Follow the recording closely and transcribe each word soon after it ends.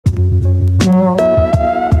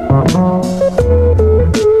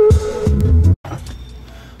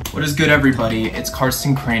is good, everybody? It's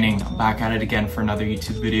Carson Craning, back at it again for another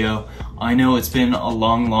YouTube video. I know it's been a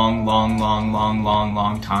long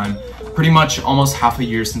time. Pretty much almost half a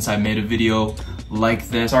year since I made a video like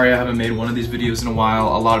this. Sorry I haven't made one of these videos in a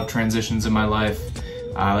while. A lot of transitions in my life,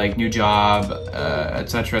 like new job,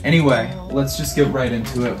 etc. Anyway, let's just get right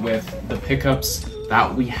into it with the pickups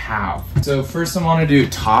that we have. So first I want to do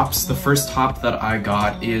tops. The first top that I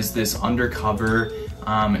got is this Undercover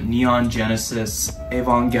Neon Genesis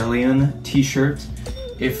Evangelion t-shirt.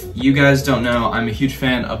 If you guys don't know, I'm a huge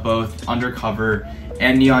fan of both Undercover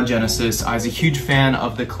and Neon Genesis. I was a huge fan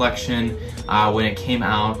of the collection when it came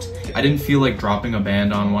out. I didn't feel like dropping a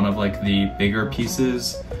band on one of like the bigger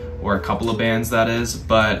pieces, or a couple of bands that is,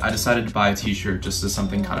 but I decided to buy a t-shirt just as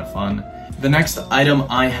something kind of fun. The next item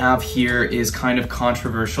I have here is kind of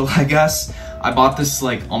controversial, I guess. I bought this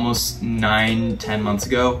like almost 9-10 months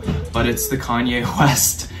ago, but it's the Kanye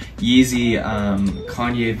West Yeezy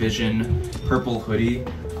Kanye Vision purple hoodie.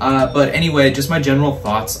 But anyway, just my general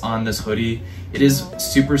thoughts on this hoodie. It is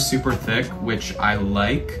super thick, which I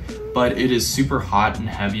like, but it is super hot and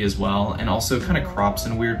heavy as well, and also kind of crops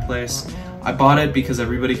in a weird place. I bought it because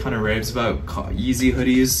everybody kind of raves about Yeezy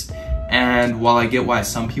hoodies, and while I get why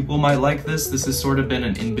some people might like this has sort of been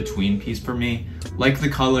an in-between piece for me. Like the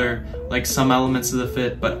color, like some elements of the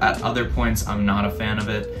fit, but at other points I'm not a fan of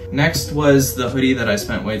it. Next was the hoodie that I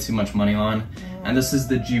spent way too much money on, and this is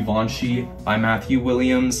the Givenchy by Matthew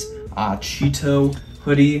Williams Cheeto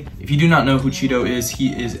hoodie. If you do not know who Cheeto is,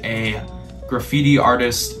 he is a graffiti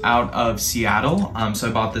artist out of Seattle. So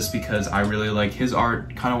I bought this because I really like his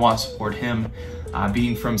art, kind of want to support him,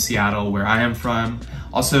 being from Seattle, where I am from.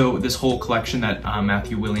 Also, this whole collection that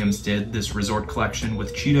Matthew Williams did, this resort collection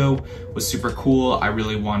with Cheeto, was super cool. I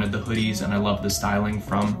really wanted the hoodies and I love the styling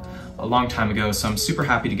from a long time ago, so I'm super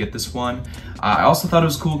happy to get this one. I also thought it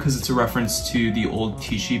was cool because it's a reference to the old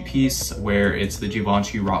Tishy piece where it's the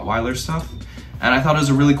Givenchy Rottweiler stuff. And I thought it was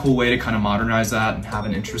a really cool way to kind of modernize that and have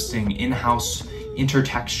an interesting in-house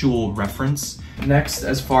intertextual reference. Next,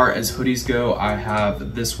 as far as hoodies go, I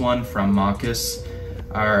have this one from Machus,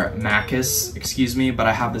 excuse me, but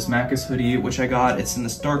I have this Machus hoodie, which I got. It's in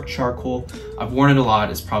this dark charcoal. I've worn it a lot.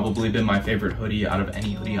 It's probably been my favorite hoodie out of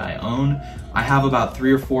any hoodie I own. I have about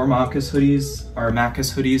 3 or 4 Machus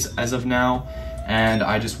hoodies as of now, and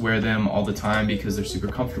I just wear them all the time because they're super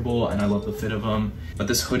comfortable and I love the fit of them. But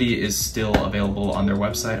this hoodie is still available on their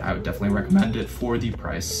website. I would definitely recommend it for the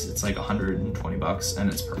price. It's like 120 bucks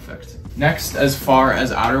and it's perfect. Next, as far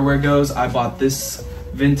as outerwear goes, I bought this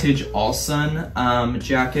vintage Sealson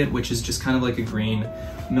jacket, which is just kind of like a green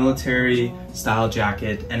military style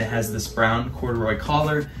jacket, and it has this brown corduroy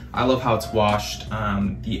collar. I love how it's washed,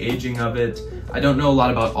 the aging of it. I don't know a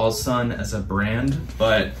lot about Sealson as a brand,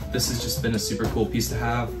 but this has just been a super cool piece to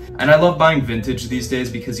have. And I love buying vintage these days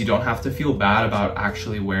because you don't have to feel bad about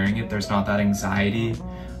actually wearing it. There's not that anxiety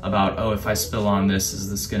about, oh, if I spill on this, is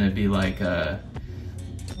this gonna be like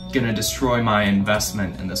gonna destroy my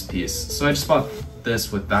investment in this piece? So I just bought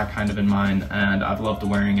this with that kind of in mind, and I've loved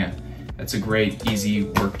wearing it. It's a great, easy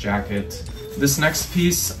work jacket. This next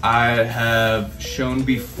piece I have shown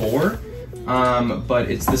before,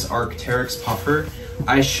 but it's this Arcteryx puffer.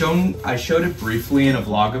 I showed it briefly in a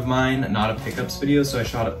vlog of mine, not a pickups video, so I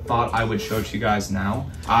thought I would show it to you guys now.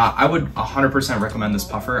 I would 100% recommend this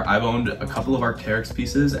puffer. I've owned a couple of Arcteryx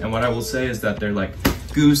pieces, and what I will say is that they're like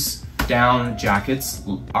goose down jackets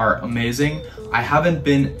are amazing. I haven't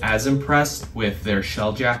been as impressed with their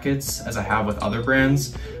shell jackets as I have with other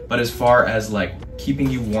brands, but as far as like keeping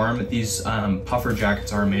you warm, these puffer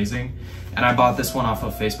jackets are amazing. And I bought this one off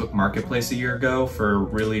of Facebook Marketplace a year ago for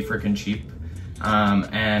really freaking cheap.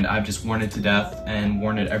 And I've just worn it to death and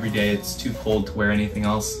worn it every day. It's too cold to wear anything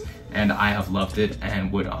else, and I have loved it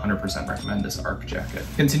and would 100% recommend this Arc jacket.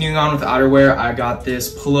 Continuing on with outerwear, I got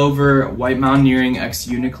this pullover White Mountaineering x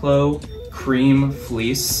Uniqlo cream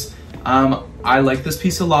fleece. I like this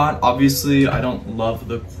piece a lot. Obviously, I don't love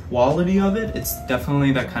the quality of it. It's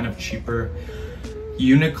definitely that kind of cheaper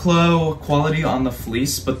Uniqlo quality on the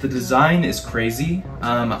fleece, but the design is crazy.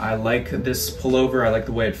 I like this pullover. I like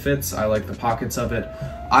the way it fits. I like the pockets of it.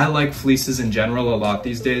 I like fleeces in general a lot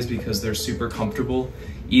these days because they're super comfortable,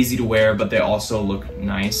 easy to wear, but they also look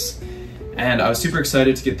nice. And I was super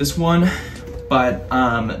excited to get this one. But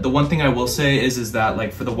the one thing I will say is that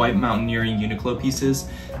like for the White Mountaineering Uniqlo pieces,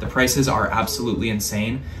 the prices are absolutely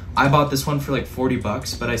insane. I bought this one for like 40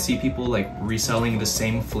 bucks, but I see people like reselling the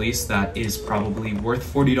same fleece that is probably worth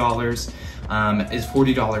 $40, is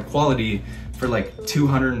 $40 quality for like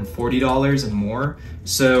 $240 and more.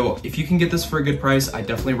 So if you can get this for a good price, I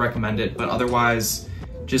definitely recommend it. But otherwise,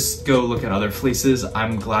 just go look at other fleeces.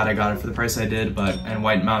 I'm glad I got it for the price I did, and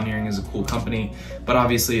White Mountaineering is a cool company, but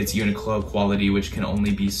obviously it's Uniqlo quality, which can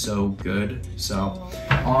only be so good. So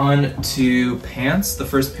on to pants. The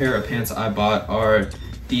first pair of pants I bought are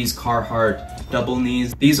these Carhartt double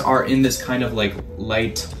knees. These are in this kind of like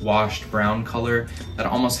light washed brown color that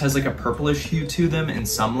almost has like a purplish hue to them in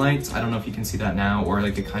some lights. I don't know if you can see that now, or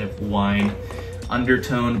like a kind of wine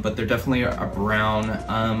undertone, but they're definitely a brown.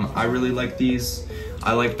 I really like these.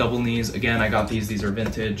 I like double knees. Again, I got these are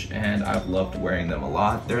vintage, and I've loved wearing them a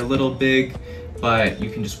lot. They're a little big, but you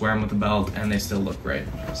can just wear them with a belt and they still look great.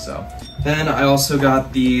 So then I also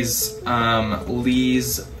got these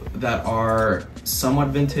Lees that are somewhat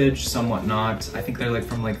vintage, somewhat not. I think they're like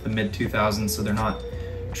from like the mid 2000s, so they're not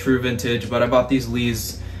true vintage, but I bought these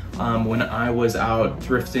Lees when I was out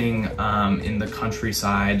thrifting in the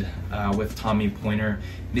countryside with Tommy Pointer.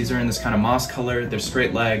 These are in this kind of moss color. They're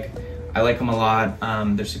straight leg. I like them a lot.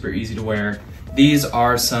 They're super easy to wear. These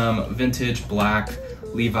are some vintage black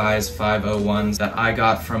Levi's 501s that I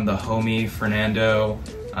got from the homie Fernando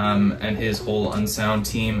and his whole Unsound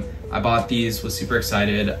team. I bought these, was super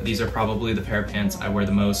excited. These are probably the pair of pants I wear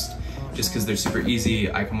the most, just because they're super easy.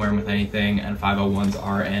 I can wear them with anything, and 501s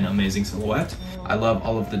are an amazing silhouette. I love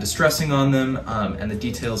all of the distressing on them and the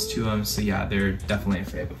details to them, so yeah, they're definitely a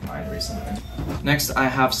fave of mine recently. Next, I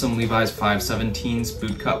have some Levi's 517s,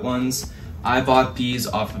 bootcut ones. I bought these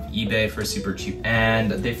off of eBay for super cheap,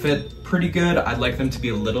 and they fit pretty good. I'd like them to be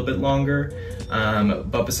a little bit longer,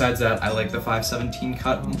 but besides that, I like the 517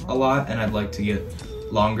 cut a lot, and I'd like to get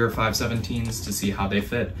longer 517s to see how they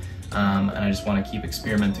fit. And I just want to keep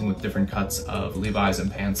experimenting with different cuts of Levi's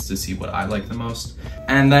and pants to see what I like the most.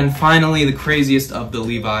 And then finally, the craziest of the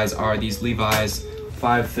Levi's are these Levi's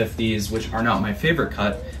 550s, which are not my favorite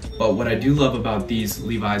cut, but what I do love about these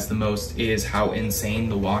Levi's the most is how insane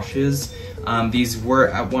the wash is. These were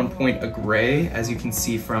at one point a gray, as you can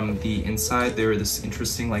see from the inside. They were this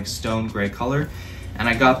interesting like stone gray color. And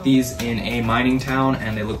I got these in a mining town,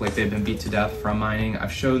 and they look like they've been beat to death from mining.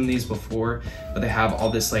 I've shown these before, but they have all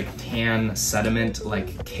this like tan sediment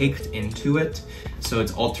like caked into it. So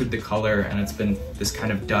it's altered the color, and it's been this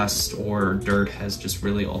kind of dust or dirt has just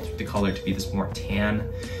really altered the color to be this more tan.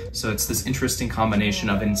 So it's this interesting combination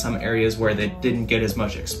of, in some areas where they didn't get as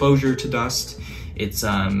much exposure to dust, it's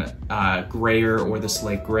grayer or this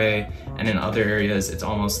light gray, and in other areas it's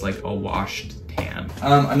almost like a washed tan.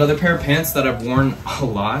 Another pair of pants that I've worn a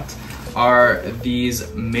lot are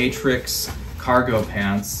these Matrix cargo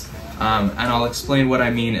pants, and I'll explain what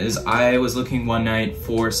I mean. Is I was looking one night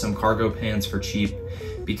for some cargo pants for cheap,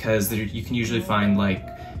 because you can usually find like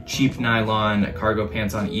cheap nylon cargo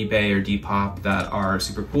pants on eBay or Depop that are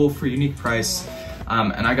super cool for a unique price,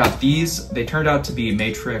 and I got these. They turned out to be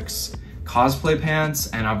Matrix cosplay pants,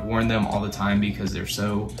 and I've worn them all the time because they're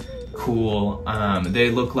so cool. They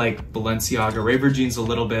look like Balenciaga Raver jeans a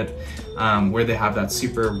little bit, where they have that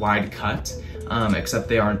super wide cut, except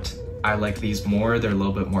they aren't. I like these more. They're a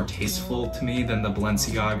little bit more tasteful to me than the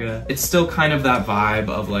Balenciaga. It's still kind of that vibe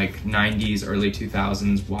of like 90s, early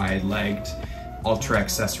 2000s wide-legged, ultra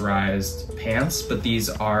accessorized pants, but these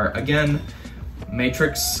are, again,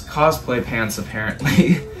 Matrix cosplay pants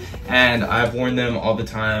apparently. And I've worn them all the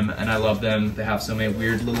time, and I love them. They have so many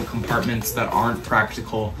weird little compartments that aren't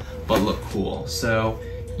practical but look cool. So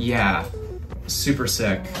yeah, super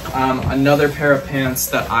sick. Another pair of pants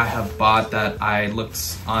that I have bought that I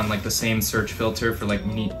looked on like the same search filter for like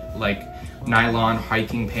neat, like nylon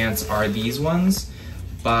hiking pants are these ones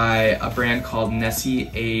by a brand called Nessie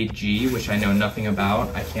AG, which I know nothing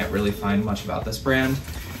about. I can't really find much about this brand.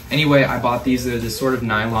 Anyway, I bought these. They're this sort of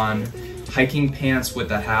nylon hiking pants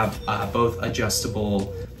that have both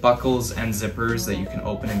adjustable buckles and zippers that you can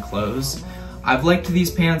open and close. I've liked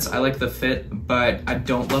these pants. I like the fit, but I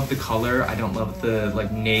don't love the color. I don't love the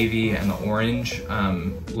like navy and the orange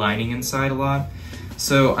lining inside a lot.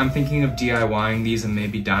 So I'm thinking of DIYing these and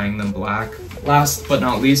maybe dyeing them black. Last but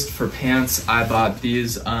not least, for pants, I bought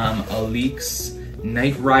these Alyx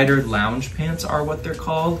Night Rider lounge pants are what they're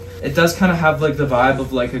called. It does kind of have like the vibe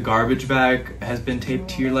of like a garbage bag has been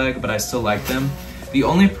taped to your leg, but I still like them. The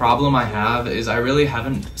only problem I have is I really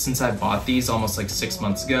haven't, since I bought these almost like 6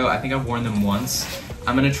 months ago, I think I've worn them once.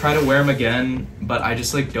 I'm gonna try to wear them again, but I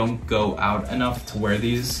just like don't go out enough to wear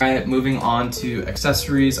these. All right, moving on to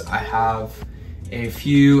accessories, I have a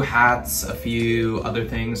few hats, a few other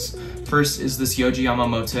things. First is this Yohji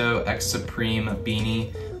Yamamoto X Supreme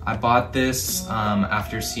beanie. I bought this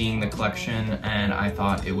after seeing the collection, and I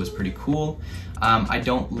thought it was pretty cool. I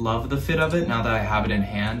don't love the fit of it now that I have it in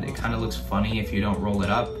hand. It kind of looks funny if you don't roll it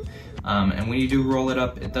up. And when you do roll it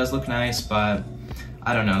up, it does look nice, but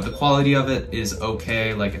I don't know, the quality of it is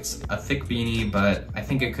okay, like it's a thick beanie, but I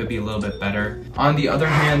think it could be a little bit better. On the other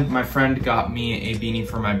hand, my friend got me a beanie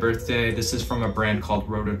for my birthday. This is from a brand called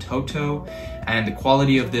Rotototo, and the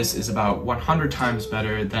quality of this is about 100 times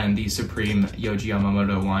better than the Supreme Yohji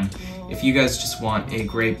Yamamoto one. If you guys just want a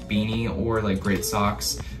great beanie or like great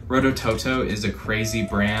socks, Rotototo is a crazy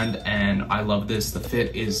brand and I love this. The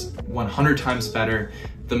fit is 100 times better.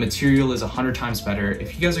 The material is 100 times better.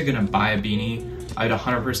 If you guys are gonna buy a beanie, I'd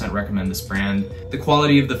 100% recommend this brand. The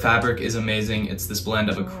quality of the fabric is amazing. It's this blend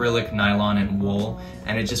of acrylic, nylon, and wool,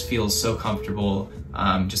 and it just feels so comfortable.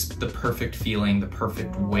 Just the perfect feeling, the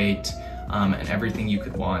perfect weight, and everything you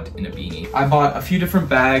could want in a beanie. I bought a few different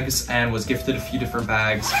bags and was gifted a few different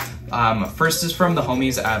bags. First is from the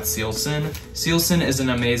homies at Sealson. Sealson is an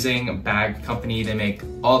amazing bag company. They make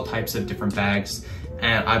all types of different bags.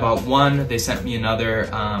 And I bought one, they sent me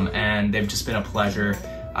another, and they've just been a pleasure.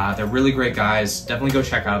 They're really great guys. Definitely go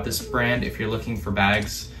check out this brand if you're looking for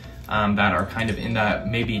bags that are kind of in that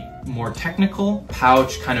maybe more technical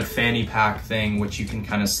pouch kind of fanny pack thing, which you can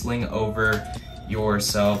kind of sling over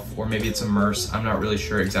yourself, or maybe it's a merce. I'm not really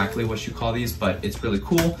sure exactly what you call these, but it's really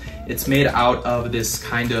cool. It's made out of this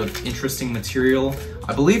kind of interesting material.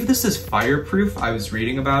 I believe this is fireproof. I was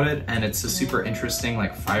reading about it and it's a super interesting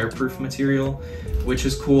like fireproof material, which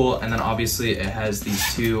is cool. And then obviously it has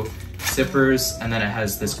these two zippers, and then it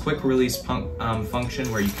has this quick release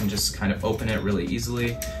function where you can just kind of open it really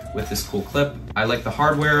easily with this cool clip. I like the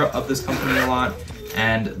hardware of this company a lot,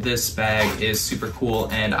 and this bag is super cool,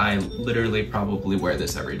 and I literally probably wear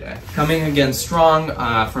this every day. Coming again strong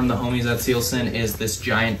from the homies at Sealson is this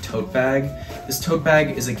giant tote bag. This tote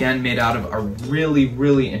bag is again made out of a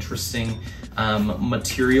really interesting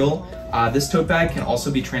material. This tote bag can also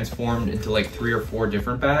be transformed into like 3 or 4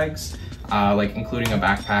 different bags, like including a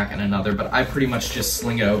backpack and another, but I pretty much just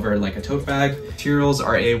sling it over like a tote bag. Materials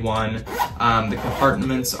are A1, the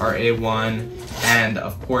compartments are A1, and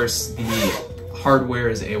of course the hardware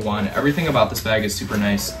is A1. Everything about this bag is super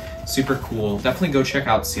nice, super cool. Definitely go check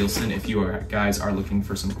out Sealson if you guys are looking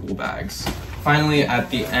for some cool bags. Finally, at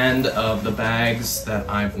the end of the bags that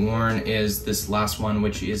I've worn is this last one,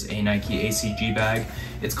 which is a Nike ACG bag.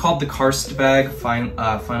 It's called the Karst bag,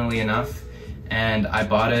 funnily enough, and I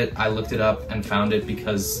bought it. I looked it up and found it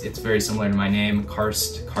because it's very similar to my name,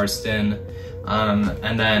 Karsten,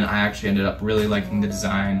 and then I actually ended up really liking the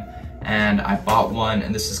design, and I bought one,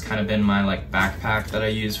 and this has kind of been my like backpack that I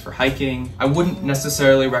use for hiking. I wouldn't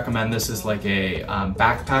necessarily recommend this as like a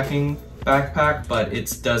backpacking backpack, but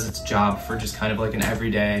it does its job for just kind of like an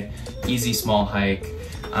everyday, easy small hike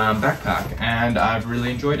backpack, and I've really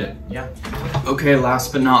enjoyed it, yeah. Okay,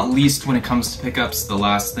 last but not least, when it comes to pickups, the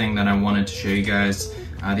last thing that I wanted to show you guys,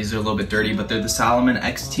 these are a little bit dirty, but they're the Salomon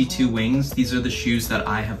XT2 wings. These are the shoes that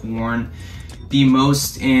I have worn the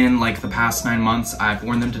most in like the past 9 months. I've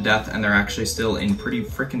worn them to death, and they're actually still in pretty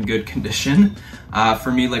freaking good condition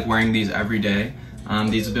for me, like wearing these every day.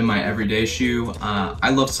 These have been my everyday shoe.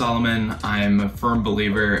 I love Salomon. I'm a firm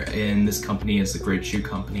believer in this company as a great shoe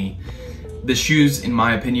company. The shoes, in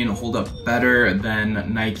my opinion, hold up better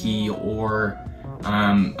than Nike or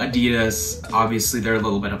Adidas. Obviously, they're a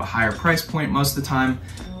little bit of a higher price point most of the time,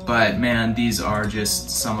 but man, these are just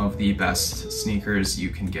some of the best sneakers you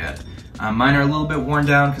can get. Mine are a little bit worn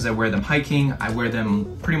down because I wear them hiking. I wear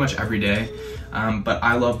them pretty much every day, but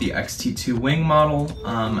I love the XT2 wing model,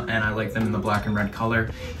 and I like them in the black and red color.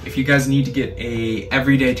 If you guys need to get a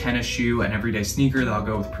everyday tennis shoe, an everyday sneaker that'll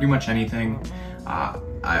go with pretty much anything,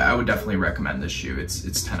 I would definitely recommend this shoe.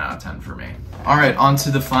 It's 10 out of 10 for me. All right, on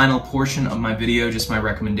to the final portion of my video, just my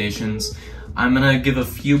recommendations. I'm gonna give a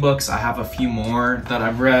few books. I have a few more that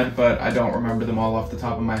I've read, but I don't remember them all off the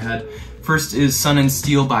top of my head. First is Sun and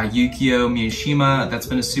Steel by Yukio Miyashima. That's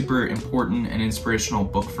been a super important and inspirational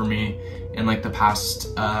book for me in like the past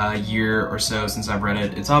year or so since I've read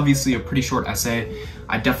it. It's obviously a pretty short essay.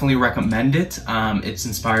 I definitely recommend it. It's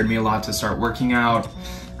inspired me a lot to start working out,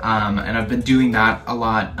 and I've been doing that a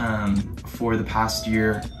lot for the past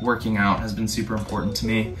year. Working out has been super important to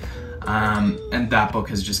me. And that book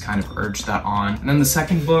has just kind of urged that on. And then the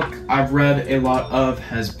second book I've read a lot of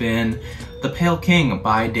has been The Pale King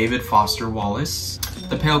by David Foster Wallace.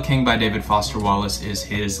 The Pale King by David Foster Wallace is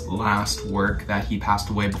his last work that he passed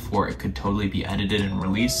away before it could totally be edited and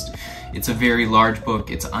released. It's a very large book.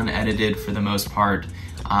 It's unedited for the most part.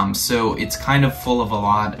 So it's kind of full of a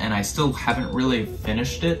lot, and I still haven't really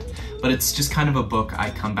finished it, but it's just kind of a book I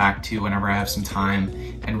come back to whenever I have some time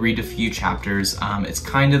and read a few chapters. It's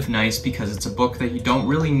kind of nice because it's a book that you don't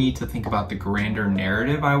really need to think about the grander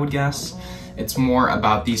narrative, I would guess. It's more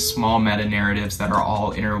about these small meta narratives that are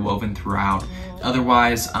all interwoven throughout.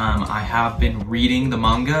 Otherwise, I have been reading the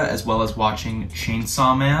manga as well as watching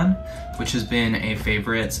Chainsaw Man, which has been a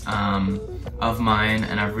favorite of mine,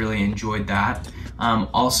 and I've really enjoyed that.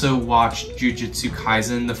 Also watched Jujutsu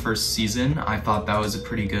Kaisen, the first season. I thought that was a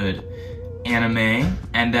pretty good anime.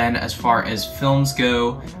 And then as far as films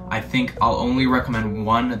go, I think I'll only recommend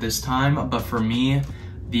one this time, but for me,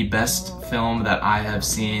 the best film that I have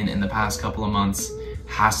seen in the past couple of months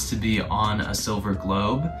has to be On a Silver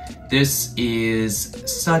Globe. This is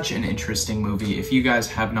such an interesting movie. If you guys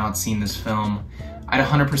have not seen this film, I'd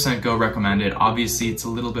 100% go recommend it. Obviously, it's a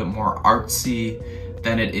little bit more artsy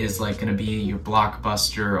than it is like gonna be your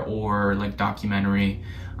blockbuster or like documentary.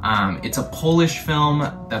 It's a Polish film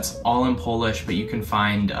that's all in Polish, but you can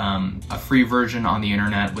find a free version on the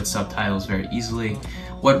internet with subtitles very easily.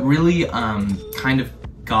 What really kind of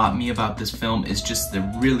got me about this film is just the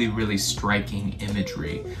really striking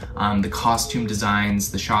imagery. The costume designs,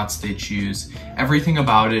 the shots they choose, everything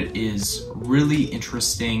about it is really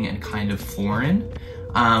interesting and kind of foreign.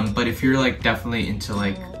 But if you're like definitely into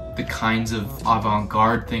like the kinds of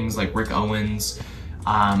avant-garde things like Rick Owens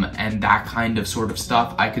and that kind of sort of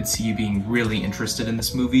stuff, I could see you being really interested in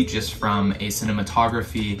this movie just from a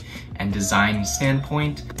cinematography and design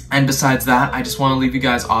standpoint. And besides that, I just want to leave you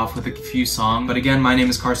guys off with a few songs. But again, my name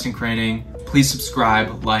is Karsten Craning. Please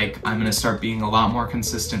subscribe, like, I'm gonna start being a lot more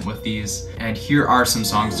consistent with these. And here are some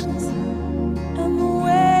songs.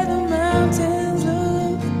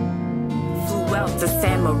 To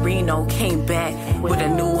San Marino, came back with a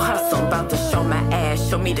new hustle, about to show my ass,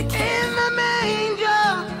 show me the cash. In the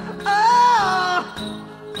manger, oh,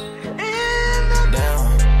 damn,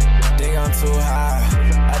 think I'm too high.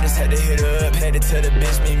 I just had to hit her up, headed to the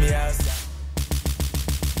bitch, meet me outside.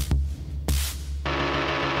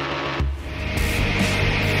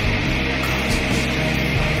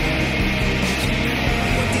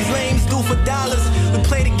 What these lames do for dollars? We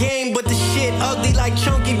play the game, but the shit ugly like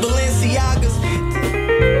chunky Balenciagas.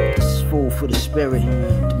 Food for the spirit.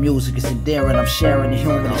 The music is endearing. I'm sharing the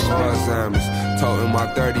human experience. Alzheimer's. Toting my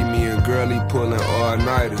 30, me and girlie pulling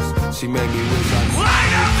all-nighters. She made me wish I could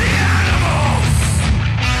light up the animal.